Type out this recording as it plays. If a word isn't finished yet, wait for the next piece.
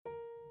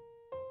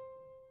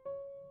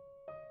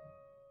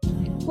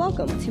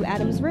Welcome to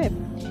Adam's Rib.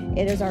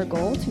 It is our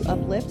goal to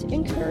uplift,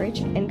 encourage,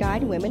 and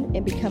guide women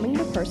in becoming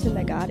the person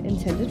that God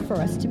intended for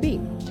us to be.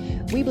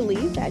 We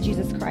believe that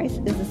Jesus Christ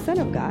is the Son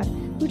of God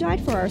who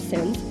died for our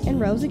sins and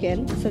rose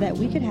again so that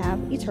we could have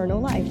eternal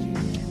life.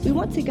 We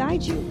want to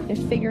guide you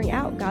in figuring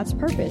out God's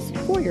purpose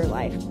for your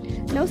life.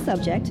 No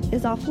subject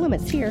is off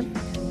limits here.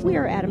 We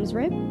are Adam's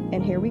Rib,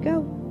 and here we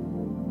go.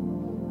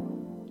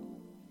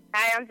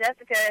 Hi, I'm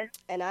Jessica.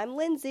 And I'm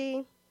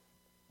Lindsay.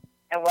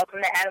 And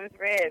welcome to Adam's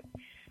Rib.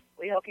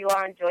 We hope you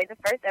all enjoyed the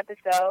first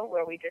episode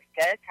where we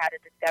discussed how to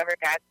discover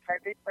God's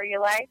purpose for your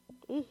life.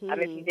 If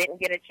you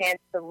didn't get a chance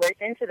to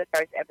listen to the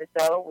first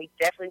episode, we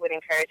definitely would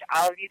encourage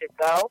all of you to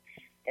go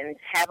and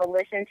have a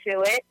listen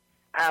to it.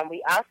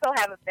 We also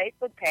have a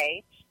Facebook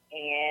page,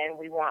 and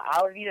we want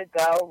all of you to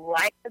go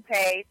like the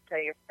page,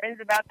 tell your friends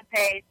about the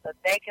page so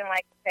they can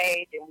like the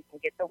page, and we can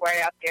get the word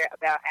out there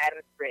about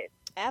Adam's Rib.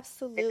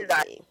 Absolutely. This is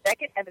our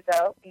second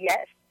episode.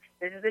 Yes,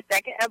 this is the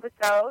second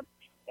episode,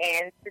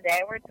 and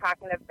today we're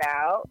talking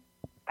about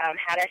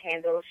how to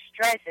handle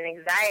stress and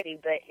anxiety,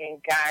 but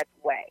in God's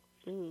way.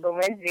 So,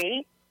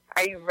 Lindsay,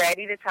 are you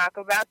ready to talk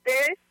about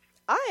this?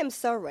 I am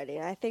so ready.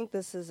 I think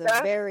this is a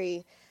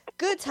very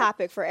good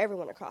topic for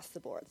everyone across the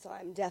board, so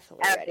I'm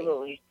definitely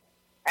ready.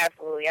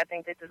 Absolutely. I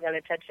think this is going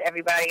to touch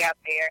everybody out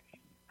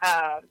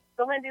there.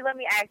 So, Lindsay, let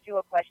me ask you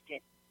a question.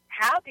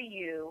 How do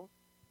you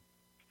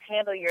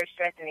handle your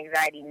stress and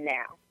anxiety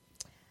now?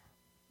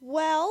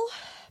 Well,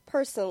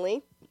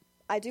 personally,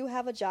 I do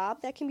have a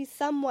job that can be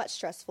somewhat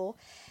stressful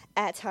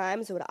at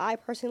times. What I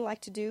personally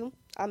like to do,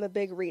 I'm a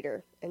big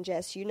reader. And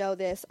Jess, you know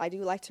this, I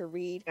do like to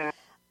read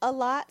a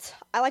lot.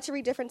 I like to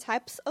read different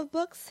types of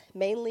books,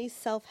 mainly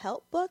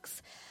self-help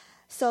books.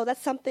 So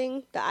that's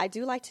something that I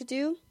do like to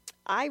do.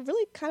 I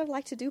really kind of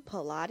like to do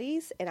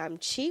Pilates, and I'm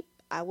cheap.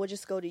 I will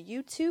just go to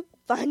YouTube,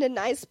 find a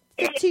nice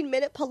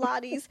 15-minute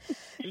Pilates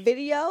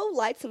video,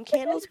 light some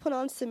candles, put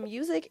on some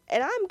music,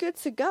 and I'm good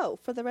to go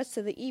for the rest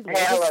of the evening.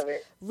 I love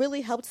it.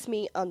 Really helps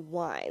me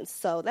unwind.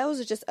 So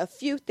those are just a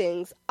few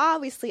things,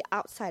 obviously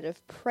outside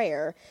of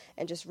prayer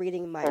and just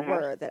reading my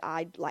word, that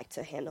I like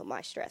to handle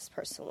my stress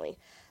personally.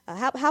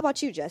 How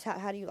about you, Jess?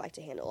 How do you like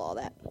to handle all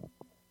that?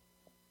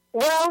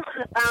 Well,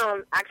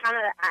 I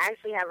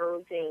actually have a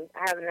routine.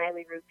 I have a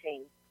nightly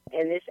routine.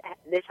 And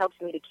this helps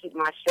me to keep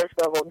my stress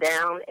level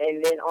down.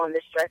 And then on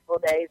the stressful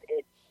days,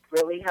 it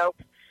really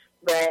helps.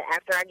 But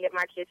after I get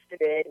my kids to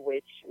bed,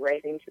 which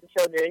raising two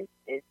children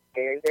is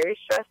very, very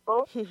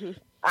stressful.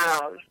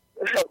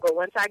 But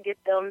once I get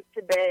them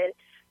to bed,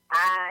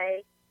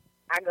 I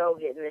go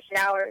get in the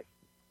shower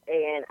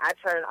and I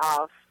turn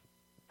off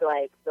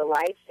like the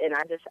lights. And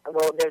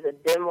there's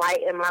a dim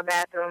light in my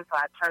bathroom, so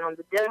I turn on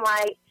the dim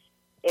light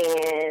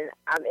and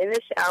I'm in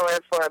the shower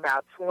for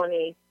about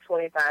 20,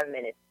 25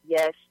 minutes.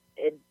 Yes,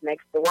 it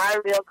makes the water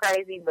bill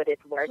crazy, but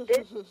it's worth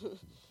it.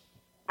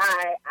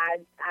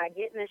 I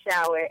get in the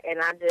shower and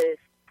I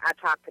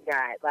talk to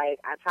God. Like,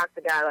 I talk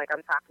to God like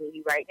I'm talking to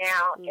you right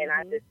now, and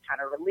I just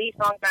kind of release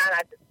on God.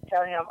 I just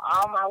tell him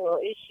all my little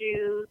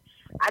issues.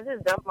 I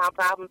just dump my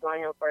problems on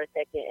him for a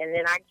second, and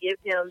then I give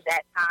him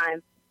that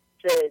time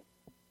to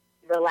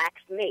relax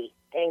me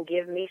and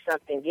give me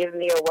something, give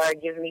me a word,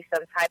 give me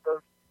some type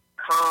of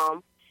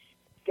calm.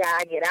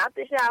 I get out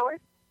the shower.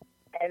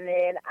 And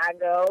then I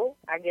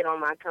get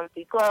on my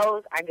comfy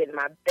clothes, I get in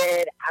my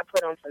bed, I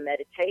put on some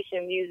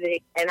meditation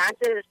music, and I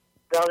just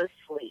go to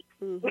sleep.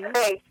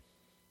 Like,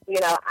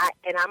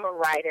 and I'm a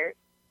writer.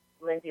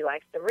 Lindsay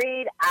likes to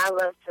read. I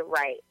love to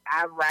write.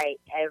 I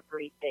write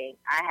everything.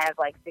 I have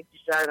like 6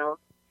 journals,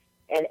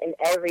 and in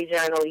every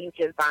journal you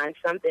can find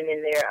something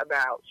in there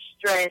about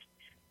stress,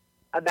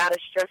 about a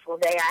stressful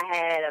day I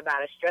had,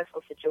 about a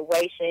stressful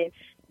situation,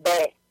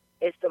 but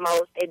it's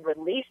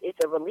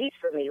a release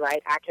for me.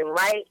 Like, I can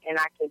write and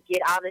I can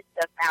get all this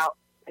stuff out,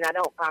 and I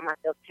don't find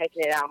myself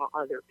taking it out on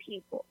other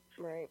people.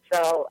 Right.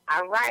 So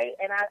I write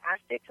and I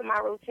stick to my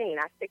routine.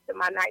 I stick to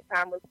my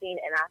nighttime routine,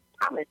 and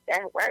I promise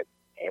that works.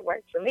 It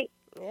works for me.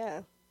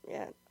 Yeah,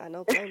 I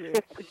know, blame you.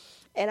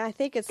 And I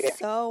think it's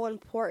so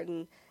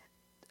important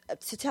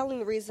to telling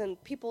the reason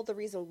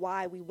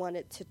why we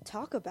wanted to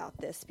talk about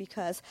this,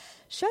 because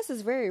stress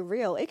is very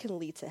real. It can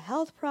lead to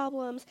health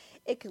problems.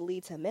 It can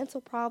lead to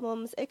mental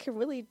problems. It can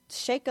really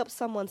shake up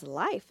someone's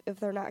life if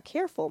they're not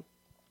careful.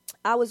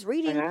 I was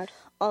reading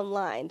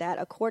online that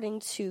according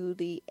to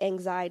the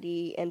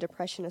Anxiety and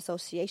Depression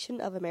Association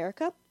of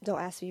America,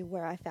 don't ask me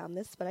where I found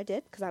this, but I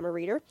did because I'm a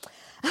reader,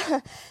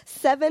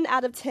 7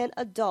 out of 10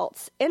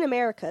 adults in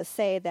America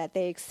say that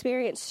they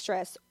experience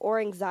stress or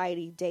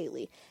anxiety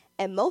daily.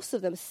 And most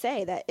of them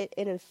say that it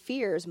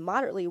interferes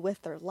moderately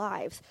with their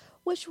lives,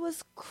 which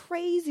was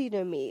crazy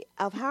to me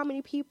of how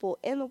many people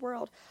in the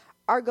world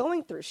are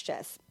going through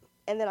stress.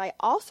 And then I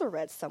also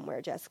read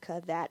somewhere,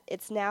 Jessica, that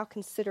it's now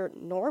considered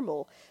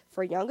normal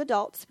for young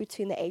adults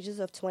between the ages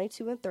of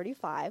 22 and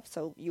 35,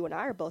 so you and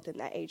I are both in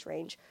that age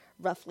range,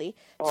 roughly,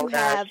 to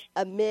have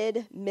a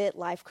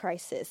midlife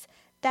crisis.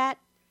 That's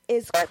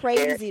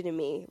crazy scary to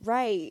me,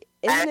 right?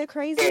 Isn't it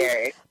crazy?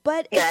 Scary.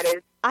 But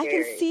I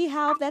can see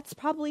how that's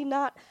probably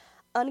not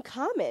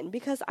uncommon,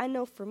 because I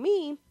know for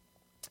me,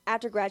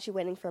 after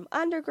graduating from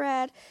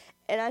undergrad.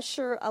 And I'm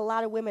sure a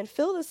lot of women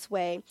feel this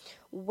way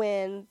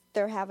when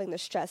they're having the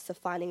stress of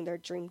finding their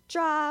dream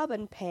job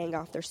and paying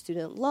off their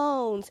student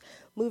loans,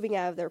 moving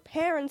out of their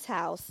parents'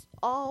 house,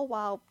 all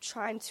while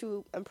trying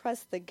to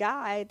impress the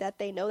guy that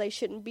they know they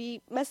shouldn't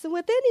be messing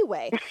with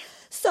anyway.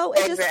 So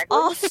it just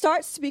all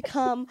starts to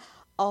become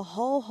a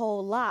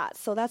whole lot.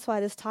 So that's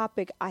why this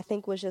topic, I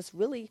think, was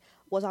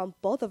on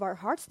both of our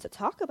hearts to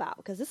talk about,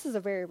 because this is a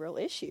very real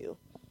issue.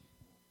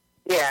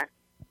 Yeah,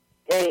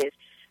 it is.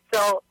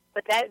 So,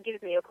 but that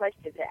gives me a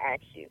question to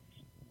ask you.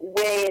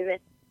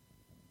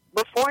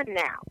 Before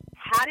now,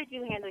 how did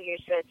you handle your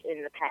stress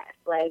in the past?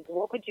 Like,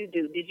 what would you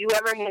do? Did you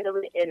ever handle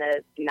it in a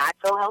not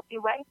so healthy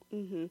way?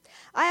 Mm-hmm.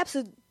 I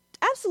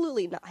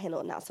absolutely not handle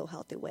it not so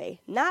healthy way.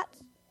 Not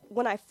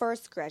when I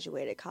first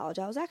graduated college.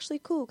 I was actually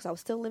cool because I was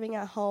still living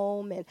at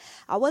home and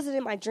I wasn't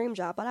in my dream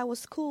job, but I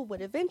was cool.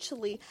 But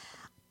eventually,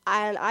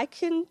 and I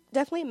can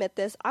definitely admit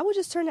this, I would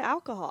just turn to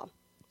alcohol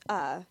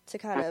to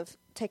kind of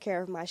take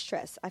care of my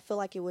stress. I feel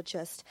like it would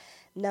just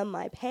numb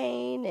my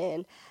pain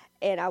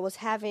and I was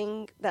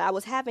having,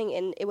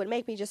 and it would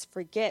make me just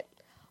forget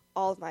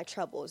all of my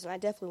troubles. And I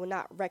definitely would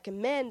not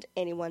recommend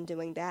anyone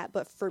doing that.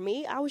 But for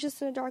me, I was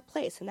just in a dark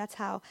place, and that's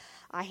how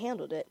I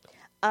handled it.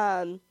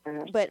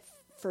 But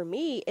for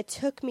me, it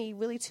took me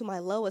really to my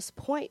lowest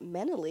point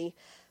mentally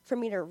for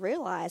me to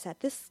realize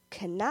that this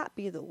cannot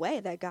be the way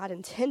that God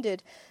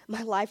intended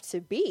my life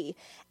to be.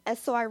 And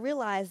so I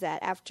realized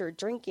that after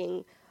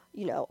drinking,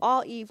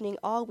 all evening,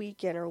 all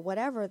weekend, or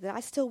whatever, that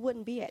I still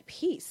wouldn't be at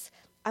peace.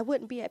 I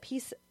wouldn't be at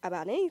peace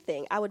about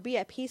anything. I would be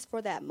at peace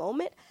for that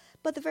moment,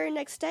 but the very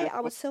next day,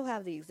 I would still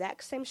have the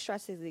exact same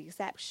stresses, the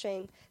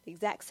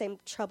exact same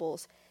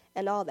troubles,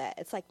 and all that.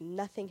 It's like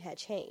nothing had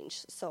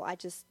changed. So I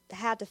just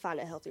had to find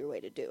a healthier way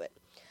to do it.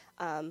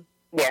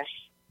 Yes.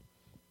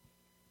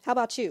 How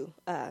about you?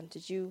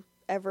 Did you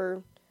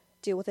ever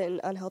deal with it in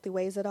unhealthy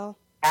ways at all?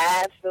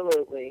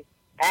 Absolutely.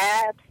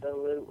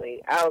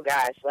 Oh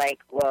gosh,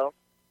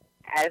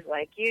 as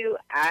like you,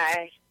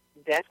 I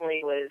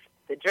definitely was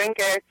the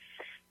drinker.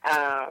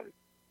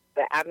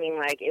 But I mean,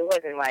 it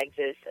wasn't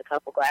just a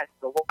couple glasses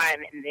of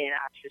wine and then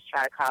I just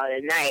try to call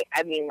it a night.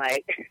 I mean,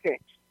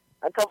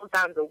 a couple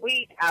times a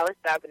week, I was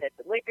stopping at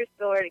the liquor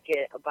store to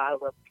get a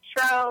bottle of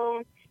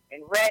Patron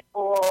and Red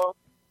Bull.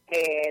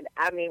 And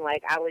I mean,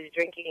 I was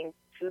drinking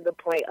to the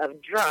point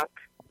of drunk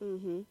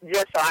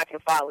just so I can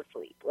fall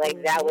asleep.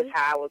 That was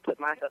how I would put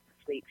myself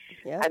to sleep.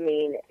 Yep. I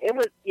mean, it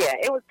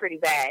was pretty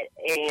bad.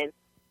 And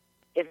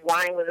if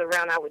wine was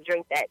around, I would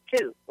drink that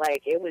too.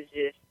 It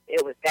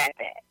was that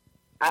bad.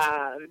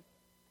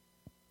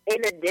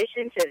 In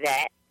addition to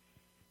that,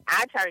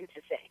 I turned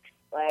to sex.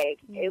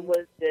 It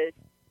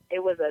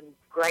was a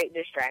great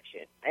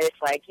distraction. It's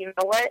you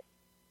know what?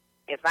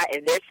 If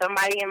there's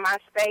somebody in my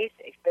space,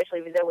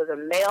 especially if there was a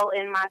male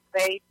in my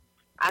space,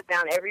 I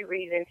found every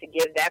reason to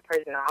give that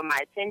person all my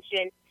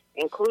attention,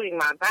 including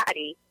my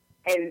body,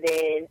 and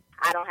then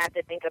I don't have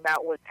to think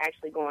about what's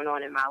actually going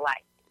on in my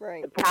life.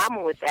 Right. The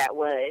problem with that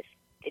was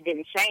it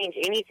didn't change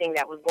anything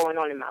that was going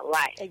on in my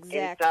life. Exactly.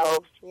 And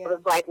so it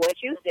was like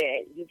what you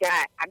said.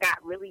 I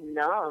got really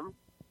numb,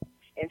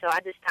 and so I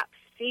just stopped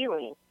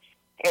feeling.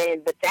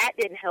 But that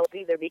didn't help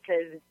either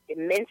because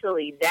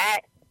mentally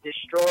that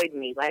destroyed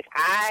me.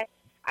 I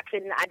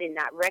did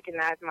not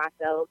recognize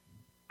myself.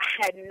 I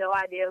had no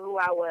idea who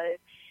I was.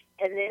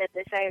 And then at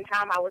the same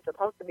time, I was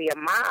supposed to be a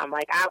mom.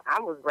 I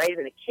was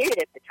raising a kid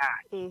at the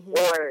time.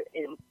 Or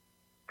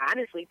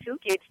honestly, 2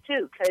 kids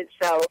too.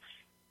 So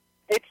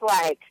it's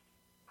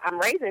I'm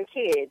raising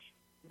kids,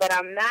 but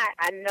I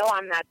know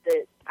I'm not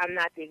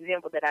the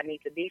example that I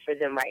need to be for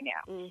them right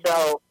now.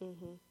 So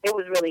it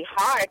was really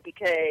hard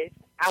because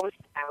I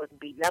was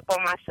beating up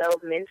on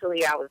myself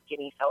mentally. I was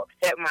getting so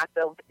upset with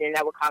myself, but then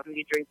that would cause me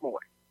to drink more.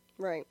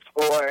 Right.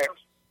 Or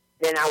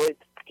then I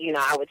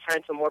would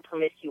turn to more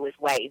promiscuous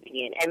ways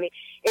again. I mean,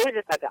 it was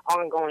just an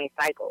ongoing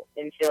cycle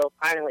until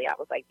finally I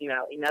was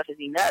enough is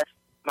enough.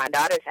 My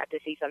daughters have to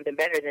see something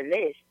better than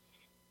this,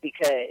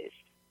 because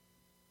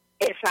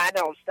if I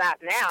don't stop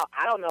now,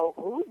 I don't know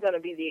who's going to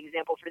be the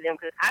example for them,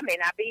 because I may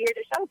not be here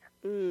to show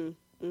them.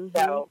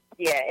 So,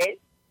 yeah,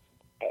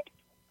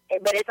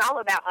 but it's all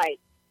about,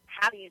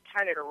 how do you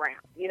turn it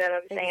around? You know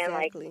what I'm saying?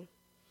 Exactly.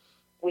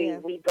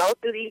 We go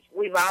through these,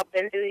 we've all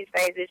been through these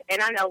phases,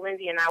 and I know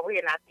Lindsay and I,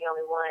 we're not the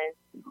only ones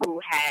who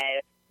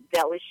have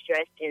dealt with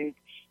stress in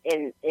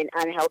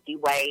unhealthy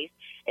ways.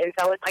 And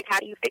so it's how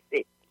do you fix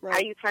it? Right. How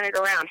do you turn it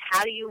around?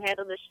 How do you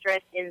handle the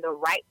stress in the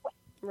right way?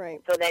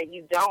 Right. So that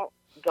you don't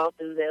go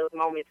through those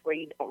moments where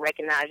you don't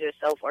recognize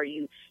yourself, or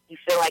you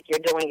feel like you're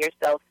doing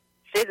yourself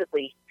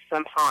physically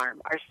some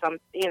harm, or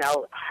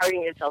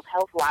hurting yourself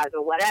health-wise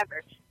or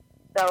whatever.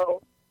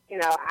 So,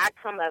 I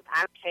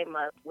came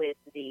up with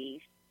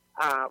these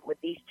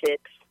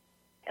tips.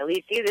 At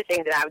least these are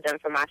things that I've done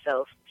for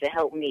myself to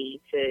help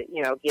me to,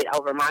 get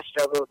over my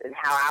struggles and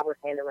how I was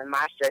handling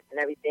my stress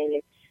and everything.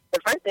 And the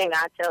first thing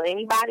that I tell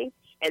anybody,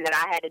 and that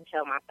I had to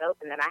tell myself,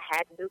 and that I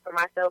had to do for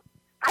myself,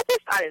 I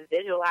just started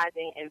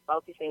visualizing and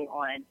focusing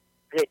on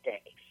good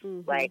days,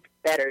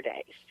 better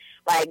days.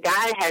 Like,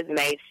 God has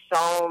made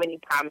so many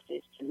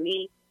promises to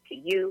me, to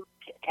you,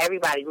 to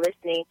everybody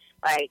listening.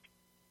 Like,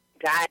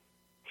 God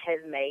has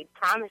made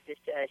promises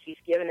to us. He's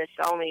given us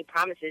so many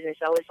promises. And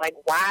so it's like,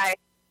 why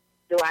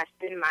do I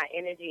spend my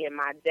energy and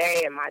my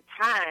day and my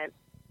time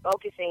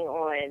focusing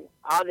on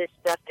all this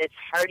stuff that's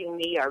hurting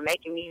me or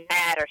making me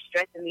mad or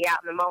stressing me out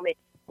in the moment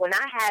when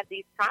I have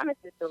these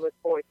promises to look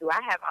forward to? I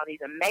have all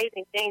these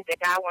amazing things that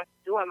God wants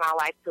to do in my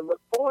life to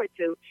look forward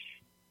to.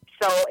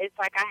 So it's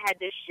like I had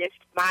to shift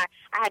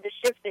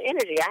the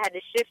energy. I had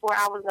to shift what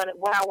I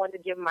wanted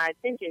to give my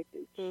attention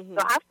to. Mm-hmm.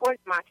 So I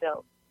forced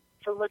myself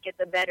to look at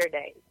the better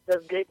days,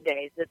 the good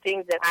days, the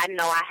things that I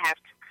know I have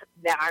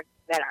that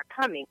are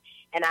coming,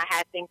 and I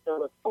have things to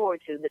look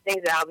forward to, the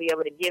things that I'll be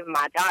able to give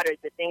my daughters,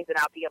 the things that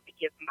I'll be able to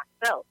give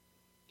myself.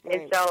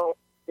 Right. And so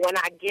when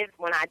I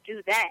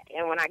do that,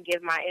 and when I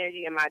give my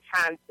energy and my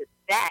time to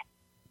that,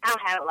 I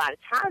don't have a lot of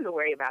time to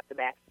worry about the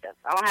bad stuff.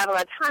 I don't have a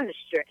lot of time to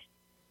stress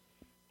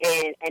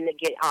and to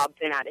get all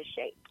bent out of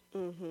shape.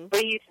 Mm-hmm.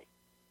 What do you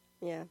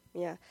think?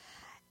 Yeah.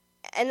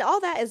 And all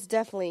that is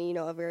definitely,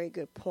 a very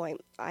good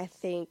point. I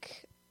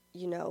think,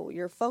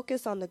 your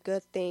focus on the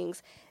good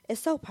things is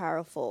so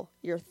powerful.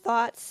 Your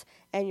thoughts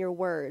and your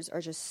words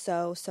are just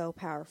so, so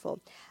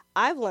powerful.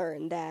 I've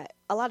learned that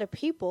a lot of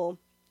people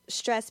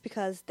stress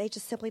because they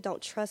just simply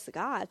don't trust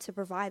God to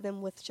provide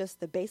them with just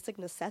the basic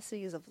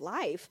necessities of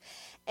life.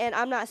 And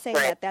I'm not saying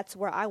that that's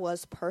where I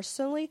was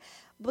personally,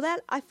 but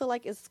that I feel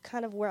like is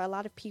kind of where a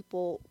lot of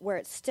people, where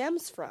it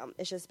stems from.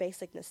 It's just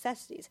basic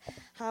necessities.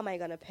 How am I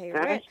going to pay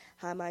rent?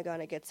 How am I going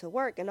to get to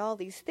work? And all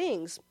these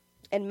things.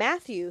 In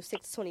Matthew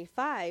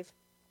 6:25,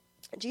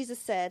 Jesus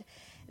said,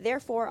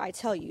 "Therefore I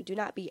tell you, do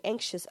not be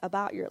anxious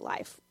about your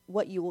life,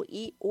 what you will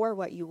eat or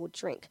what you will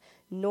drink,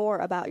 nor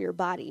about your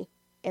body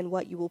and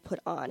what you will put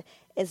on.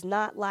 Is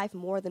not life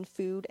more than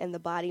food and the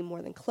body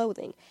more than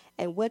clothing?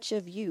 And which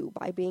of you,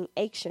 by being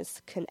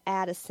anxious, can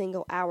add a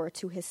single hour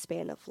to his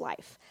span of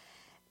life?"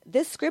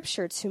 This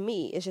scripture, to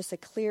me, is just a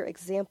clear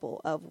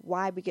example of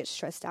why we get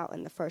stressed out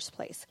in the first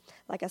place.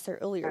 Like I said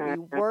earlier,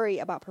 we worry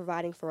about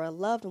providing for our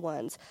loved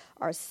ones,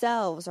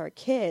 ourselves, our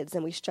kids,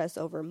 and we stress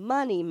over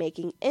money,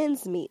 making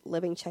ends meet,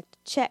 living check to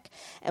check,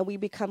 and we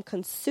become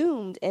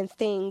consumed in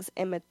things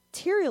and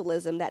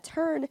materialism that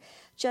turn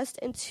just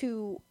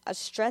into a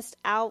stressed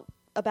out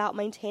about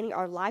maintaining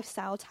our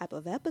lifestyle type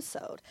of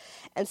episode.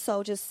 And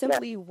so just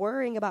simply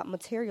worrying about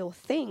material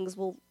things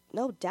will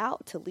no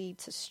doubt to lead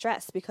to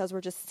stress because we're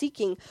just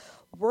seeking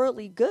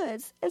worldly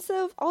goods instead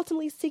of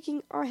ultimately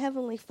seeking our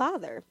Heavenly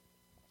Father.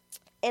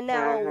 And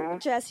now,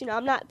 Jess,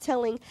 I'm not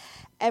telling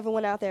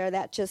everyone out there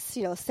that just,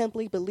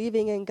 simply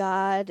believing in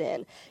God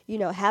and,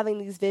 having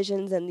these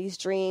visions and these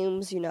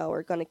dreams,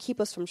 are going to keep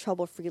us from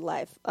trouble-free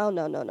life. Oh,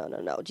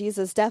 no.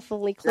 Jesus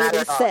definitely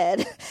clearly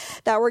said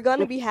that we're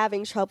going to be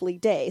having troubling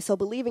days. So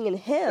believing in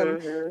him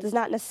does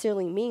not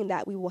necessarily mean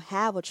that we will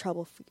have a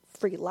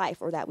trouble-free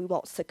life or that we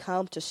won't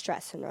succumb to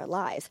stress in our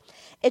lives.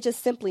 It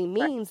just simply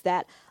means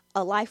that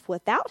a life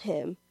without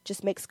him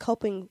just makes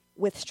coping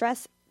with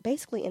stress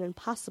basically an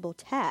impossible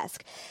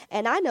task.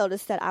 And I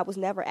noticed that I was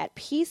never at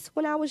peace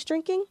when I was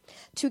drinking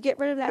to get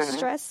rid of that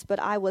stress,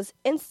 but I was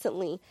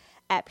instantly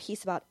at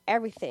peace about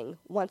everything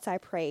once I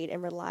prayed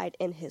and relied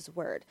in his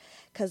word.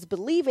 Because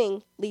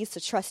believing leads to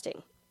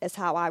trusting is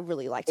how I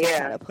really like to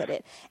kind of put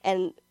it.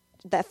 And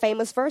that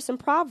famous verse in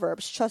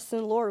Proverbs, trust in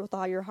the Lord with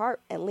all your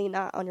heart and lean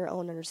not on your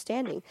own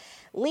understanding.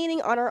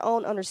 Leaning on our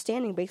own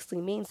understanding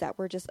basically means that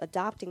we're just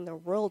adopting the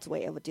world's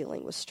way of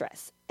dealing with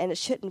stress. And it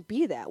shouldn't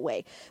be that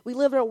way. We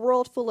live in a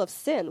world full of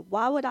sin.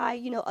 Why would I,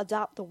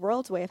 adopt the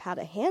world's way of how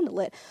to handle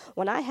it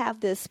when I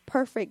have this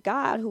perfect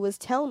God who is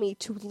telling me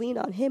to lean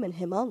on him and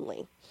him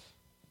only?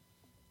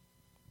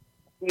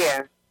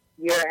 Yeah,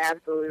 you're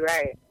absolutely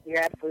right.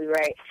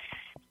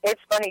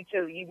 It's funny,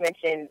 too, you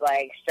mentioned,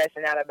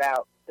 stressing out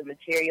about the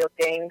material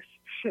things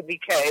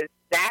because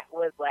that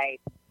was,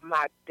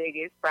 my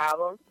biggest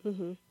problem.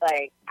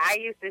 I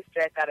used to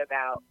stress out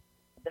about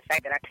the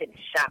fact that I couldn't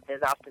shop as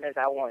often as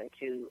I wanted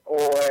to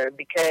or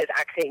because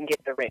I couldn't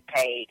get the rent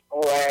paid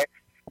or,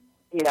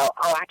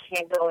 I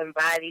can't go and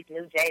buy these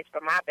new J's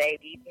for my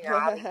babies.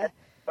 I'll be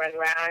running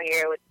around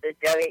here with the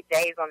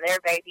J's on their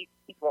babies.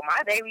 Well,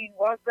 my baby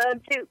wants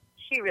them, too.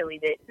 She really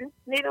didn't.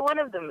 Neither one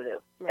of them do.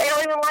 They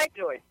don't even like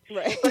Jordan.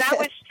 Right. But I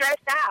was stressed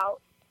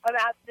out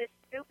about this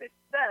stupid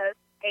stuff,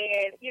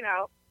 and,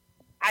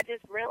 I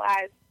just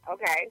realized,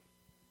 okay,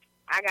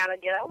 I got to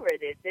get over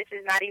this. This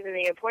is not even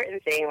the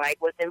important thing.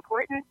 What's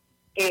important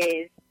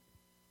is,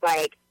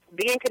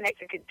 being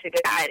connected to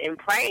God and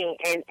praying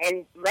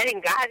and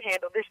letting God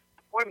handle this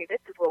for me. This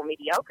is little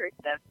mediocre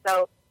stuff.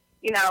 So,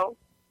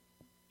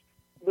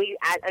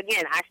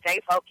 I stay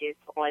focused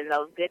on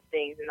those good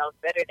things and those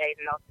better days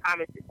and those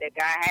promises that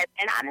God has.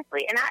 And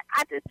honestly,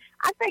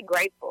 I stay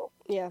grateful.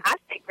 Yeah. I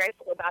stay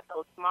grateful about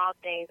those small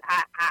things.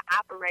 I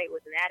operate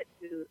with an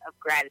attitude of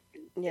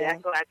gratitude. Yeah.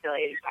 That's what I tell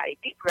everybody.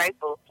 Be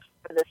grateful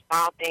for the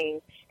small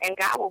things, and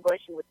God will bless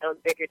you with those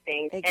bigger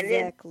things. Exactly. And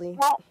then you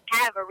won't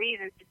have a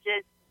reason to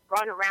just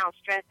run around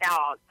stressed out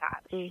all the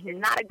time. It's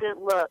not a good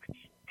look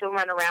to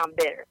run around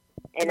bitter.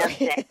 and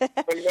upset.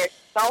 And there's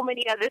so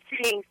many other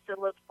things to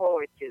look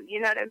forward to. You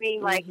know what I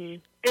mean? Like,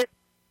 just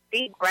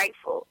be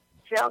grateful.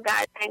 Tell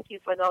God thank you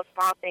for those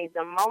small things.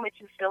 The moment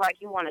you feel like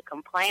you want to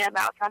complain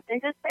about something,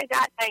 just say,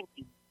 God, thank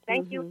you.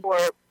 Thank you for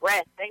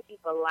breath. Thank you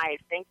for life.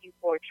 Thank you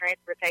for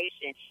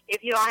transportation.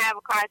 If you don't have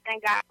a car,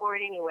 thank God for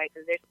it anyway,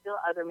 because there's still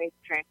other means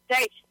of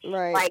transportation.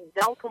 Right. Like,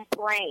 don't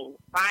complain.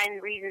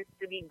 Find reasons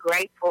to be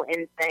grateful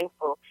and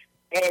thankful,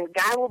 and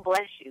God will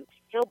bless you.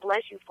 He'll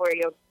bless you for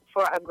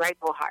a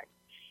grateful heart.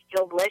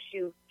 He'll bless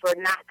you for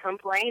not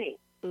complaining.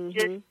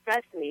 Just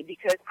trust me,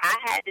 because I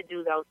had to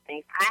do those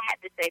things. I had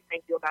to say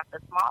thank you about the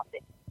small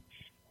things.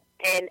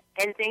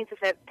 And things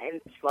have,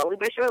 and slowly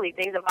but surely,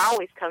 things have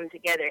always come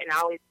together and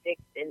always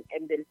fixed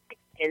and been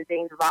fixed, and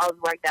things have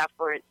always worked out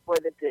for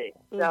the good.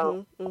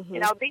 So, you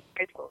know, be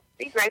grateful.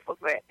 Be grateful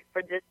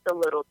for just the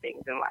little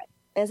things in life.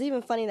 And it's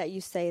even funny that you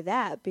say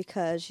that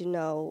because, you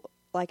know,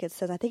 like it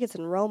says, I think it's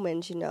in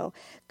Romans, you know,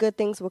 good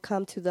things will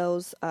come to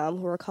those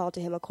who are called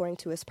to him according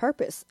to his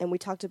purpose. And we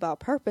talked about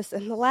purpose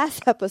in the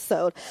last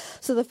episode.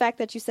 So the fact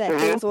that you said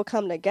things will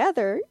come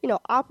together, you know,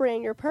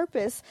 operating your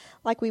purpose,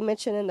 like we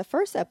mentioned in the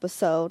first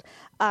episode,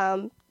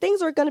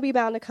 things are going to be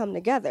bound to come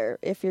together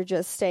if you're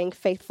just staying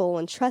faithful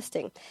and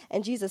trusting.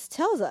 And Jesus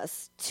tells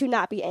us to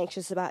not be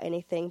anxious about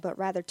anything, but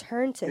rather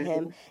turn to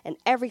him and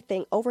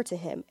everything over to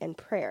him in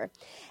prayer.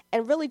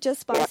 And really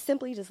just by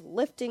simply just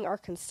lifting our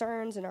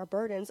concerns and our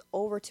burdens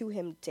over to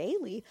him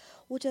daily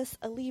will just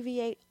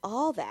alleviate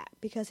all that,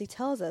 because he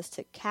tells us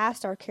to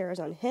cast our cares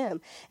on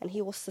him and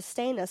he will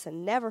sustain us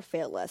and never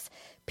fail us.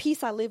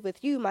 Peace I live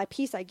with you, my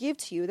peace I give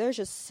to you. There's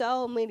just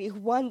so many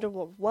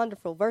wonderful,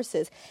 wonderful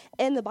verses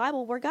in the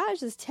Bible where God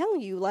is just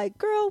telling you, like,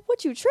 girl,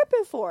 what you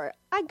tripping for?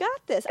 I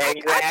got this.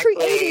 Exactly. I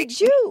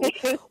created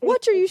you.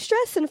 What are you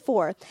stressing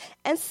for?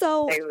 And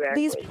so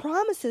these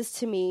promises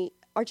to me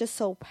are just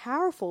so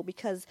powerful,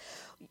 because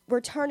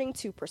we're turning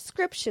to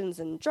prescriptions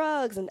and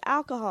drugs and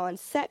alcohol and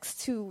sex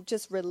to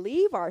just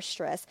relieve our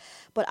stress.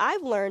 But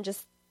I've learned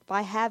just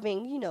by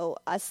having, you know,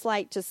 a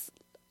slight just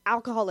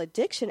alcohol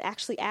addiction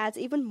actually adds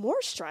even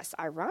more stress,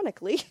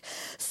 ironically.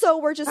 So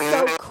we're just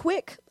so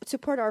quick to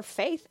put our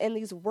faith in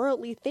these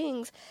worldly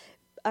things,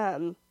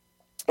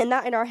 and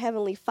not in our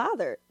Heavenly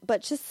Father,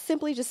 but just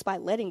simply just by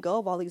letting go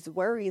of all these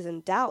worries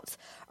and doubts,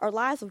 our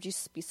lives will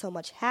just be so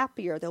much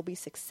happier. They'll be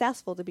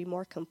successful, to be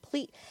more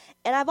complete.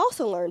 And I've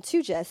also learned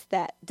too, Jess,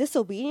 that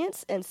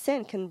disobedience and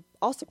sin can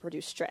also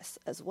produce stress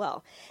as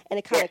well. And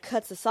it kind of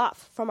cuts us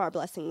off from our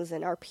blessings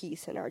and our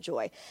peace and our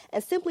joy.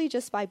 And simply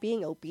just by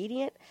being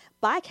obedient,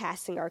 by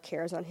casting our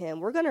cares on him,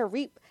 we're going to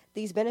reap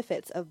these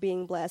benefits of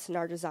being blessed and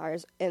our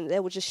desires, and they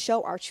will just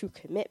show our true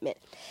commitment.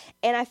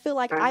 And I feel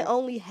like I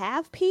only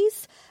have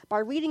peace by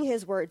reading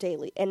his word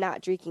daily and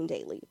not drinking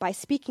daily, by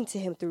speaking to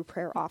him through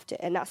prayer often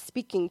and not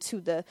speaking to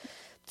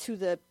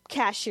the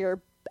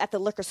cashier at the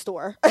liquor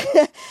store.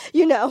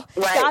 You know,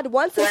 God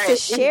wants us to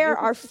share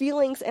our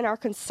feelings and our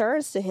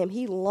concerns to him.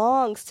 He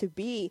longs to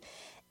be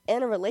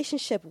in a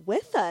relationship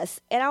with us.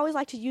 And I always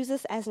like to use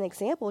this as an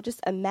example. Just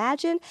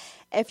imagine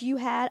if you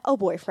had a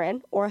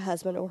boyfriend or a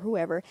husband or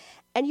whoever,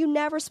 and you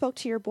never spoke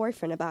to your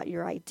boyfriend about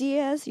your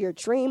ideas, your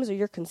dreams, or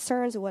your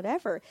concerns or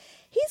whatever.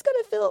 He's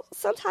going to feel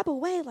some type of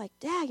way like,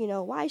 Dad, you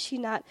know, why is she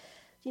not,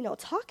 you know,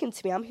 talking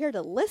to me? I'm here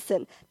to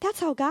listen.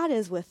 That's how God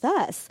is with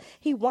us.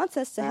 He wants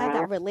us to have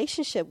that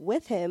relationship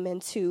with him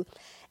and to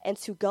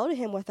go to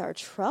him with our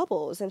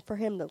troubles and for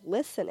him to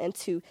listen and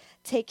to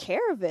take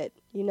care of it,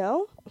 you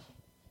know?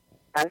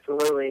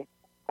 Absolutely.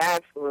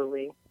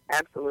 Absolutely.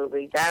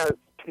 Absolutely. That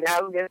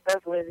was good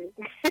stuff, Lizzie.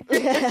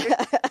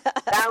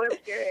 That was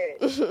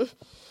good.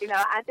 You know,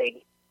 I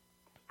think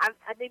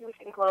we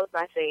can close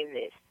by saying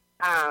this.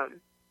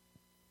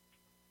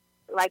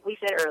 Like we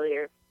said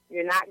earlier,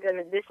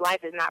 this life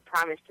is not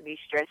promised to be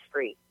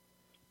stress-free.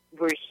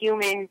 We're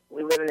human.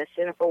 We live in a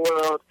sinful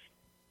world.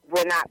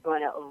 We're not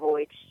going to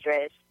avoid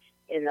stress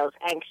in those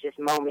anxious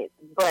moments,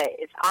 but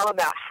it's all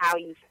about how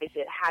you face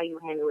it, how you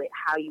handle it,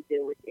 how you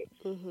deal with it.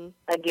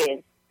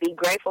 Again, be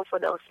grateful for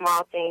those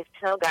small things.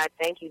 Tell God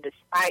thank you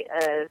despite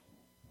us.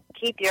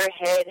 Keep your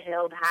head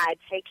held high.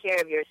 Take care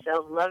of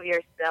yourself. Love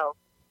yourself.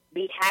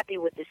 Be happy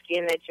with the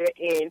skin that you're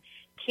in.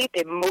 Keep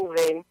it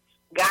moving.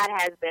 God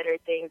has better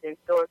things in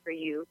store for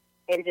you.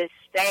 And just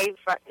stay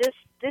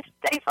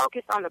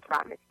focused on the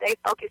promise. Stay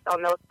focused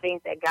on those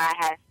things that God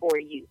has for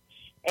you.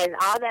 And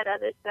all that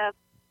other stuff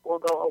will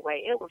go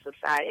away. It will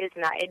subside. It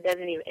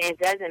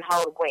doesn't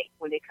hold weight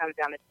when it comes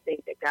down to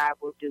things that God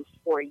will do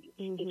for you.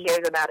 He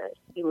cares about us.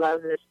 He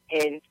loves us,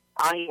 and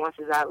all he wants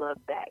is our love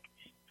back.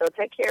 So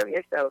take care of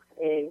yourself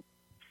and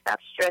stop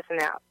stressing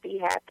out. Be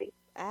happy.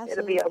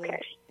 Absolutely. It'll be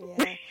okay.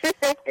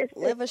 Yeah.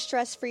 Live a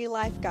stress-free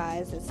life,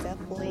 guys. It's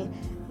definitely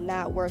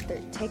not worth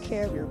it. Take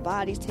care of your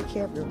bodies, take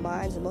care of your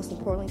minds, and most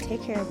importantly,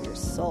 take care of your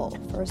soul,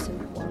 first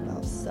and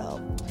foremost. So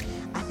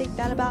I think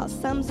that about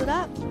sums it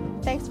up.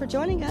 Thanks for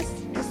joining us.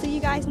 We'll see you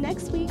guys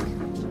next week.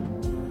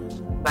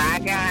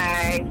 Bye,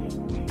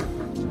 guys.